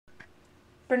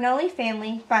Bernoulli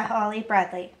Family by Holly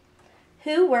Bradley.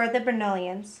 Who were the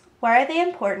Bernoullians? Why are they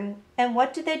important? And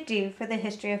what did they do for the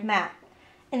history of math?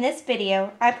 In this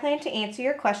video, I plan to answer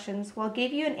your questions while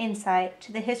give you an insight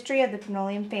to the history of the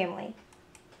Bernoulli family.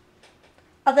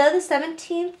 Although the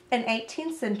 17th and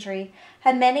 18th century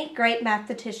had many great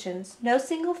mathematicians, no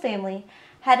single family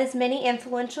had as many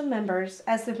influential members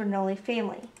as the Bernoulli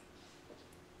family.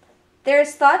 There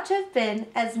is thought to have been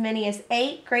as many as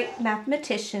 8 great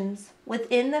mathematicians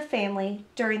within the family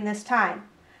during this time,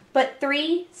 but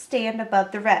 3 stand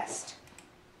above the rest.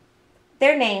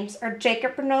 Their names are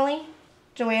Jacob Bernoulli,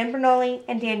 Joanne Bernoulli,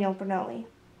 and Daniel Bernoulli.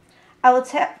 I will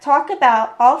talk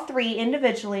about all 3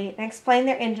 individually and explain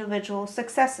their individual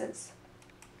successes.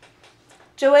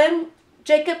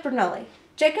 Jacob Bernoulli.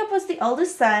 Jacob was the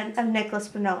oldest son of Nicholas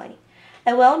Bernoulli,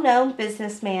 a well-known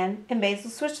businessman in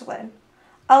Basel, Switzerland.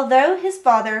 Although his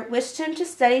father wished him to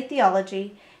study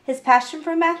theology, his passion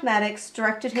for mathematics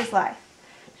directed his life.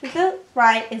 To the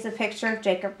right is a picture of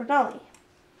Jacob Bernoulli.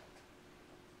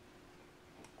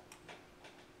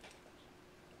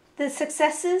 The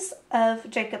successes of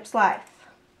Jacob's life.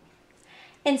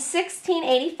 In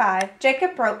 1685,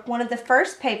 Jacob wrote one of the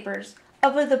first papers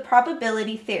over the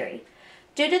probability theory.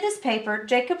 Due to this paper,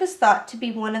 Jacob is thought to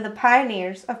be one of the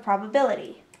pioneers of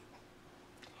probability.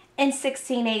 In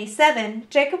 1687,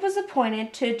 Jacob was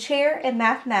appointed to a chair in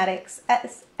mathematics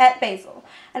at Basel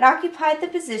and occupied the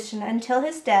position until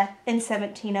his death in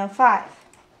 1705.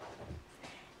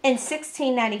 In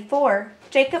 1694,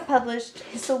 Jacob published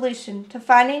his solution to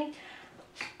finding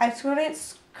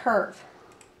Einstein's curve.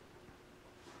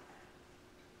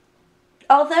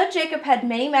 Although Jacob had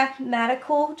many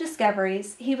mathematical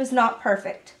discoveries, he was not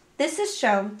perfect. This is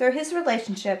shown through his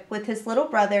relationship with his little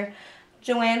brother,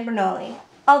 Joanne Bernoulli.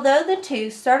 Although the two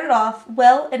started off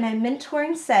well in a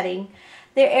mentoring setting,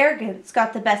 their arrogance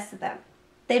got the best of them.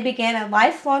 They began a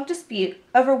lifelong dispute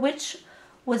over which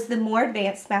was the more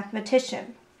advanced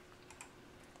mathematician.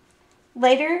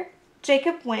 Later,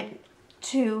 Jacob went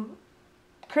to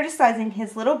criticizing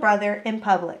his little brother in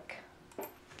public.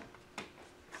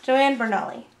 Joanne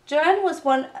Bernoulli. Joanne was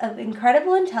one of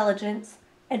incredible intelligence,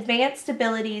 advanced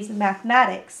abilities in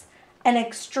mathematics, and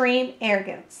extreme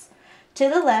arrogance. To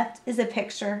the left is a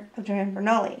picture of Joanne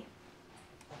Bernoulli.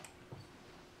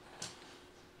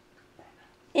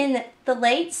 In the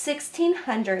late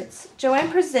 1600s,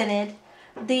 Joanne presented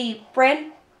the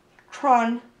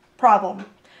Bernoulli problem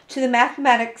to the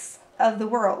mathematics of the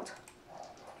world.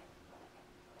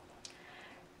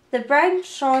 The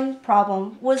Bernoulli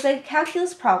problem was a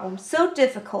calculus problem so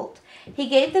difficult, he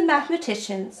gave the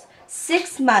mathematicians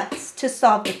 6 months to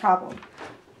solve the problem.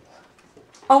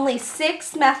 Only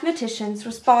 6 mathematicians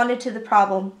responded to the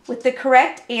problem with the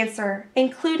correct answer,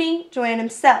 including Joanne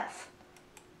himself.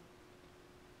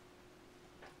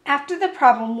 After the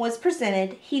problem was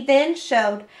presented, he then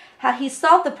showed how he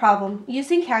solved the problem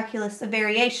using calculus of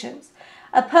variations,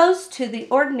 opposed to the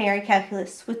ordinary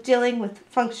calculus with dealing with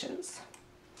functions.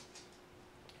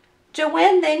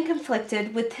 Joanne then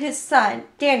conflicted with his son,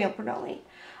 Daniel Bernoulli,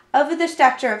 over the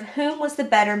stature of whom was the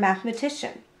better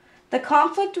mathematician. The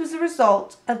conflict was a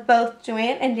result of both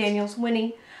Joanne and Daniel's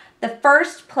winning the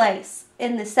first place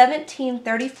in the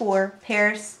 1734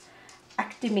 Paris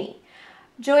Academy.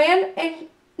 Joanne,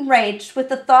 enraged with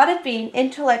the thought of being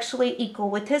intellectually equal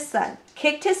with his son,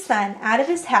 kicked his son out of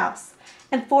his house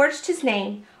and forged his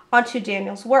name onto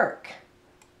Daniel's work.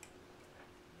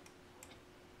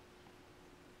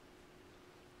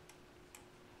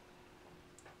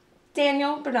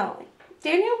 Daniel Bernoulli.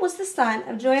 Daniel was the son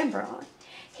of Joanne Bernoulli.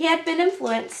 He had been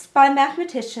influenced by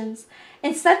mathematicians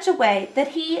in such a way that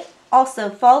he also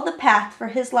followed the path for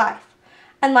his life.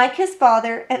 Unlike his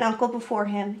father and uncle before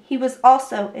him, he was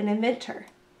also an inventor.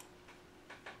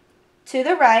 To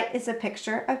the right is a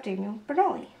picture of Daniel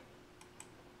Bernoulli.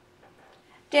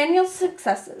 Daniel's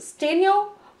successes.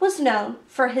 Daniel was known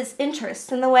for his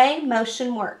interest in the way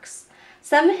motion works.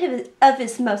 Some of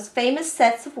his most famous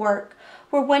sets of work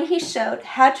were when he showed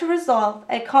how to resolve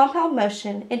a compound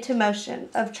motion into motion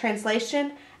of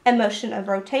translation and motion of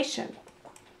rotation.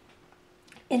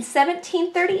 In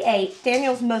 1738,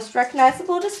 Daniel's most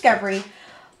recognizable discovery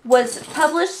was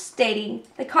published stating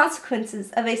the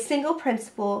consequences of a single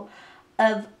principle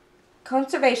of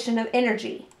conservation of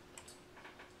energy.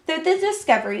 Through the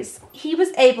discoveries, he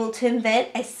was able to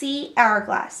invent a sea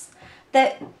hourglass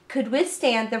that could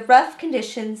withstand the rough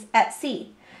conditions at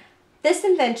sea. This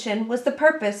invention was the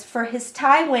purpose for his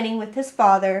tie winning with his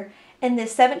father in the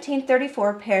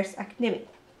 1734 Paris Academy.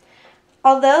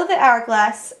 Although the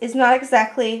hourglass is not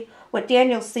exactly what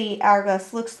Daniel's sea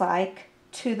hourglass looks like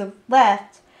to the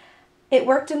left, it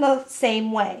worked in the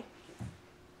same way.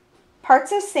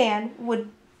 Parts of sand would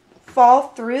fall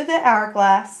through the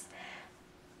hourglass,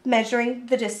 measuring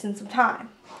the distance of time.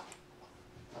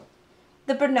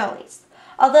 The Bernoullis.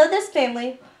 Although this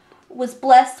family was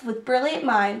blessed with brilliant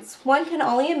minds, one can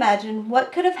only imagine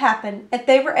what could have happened if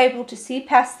they were able to see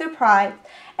past their pride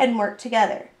and work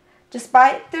together.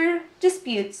 Despite their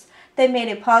disputes, they made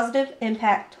a positive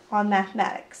impact on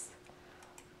mathematics.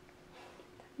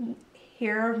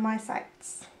 Here are my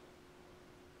cites.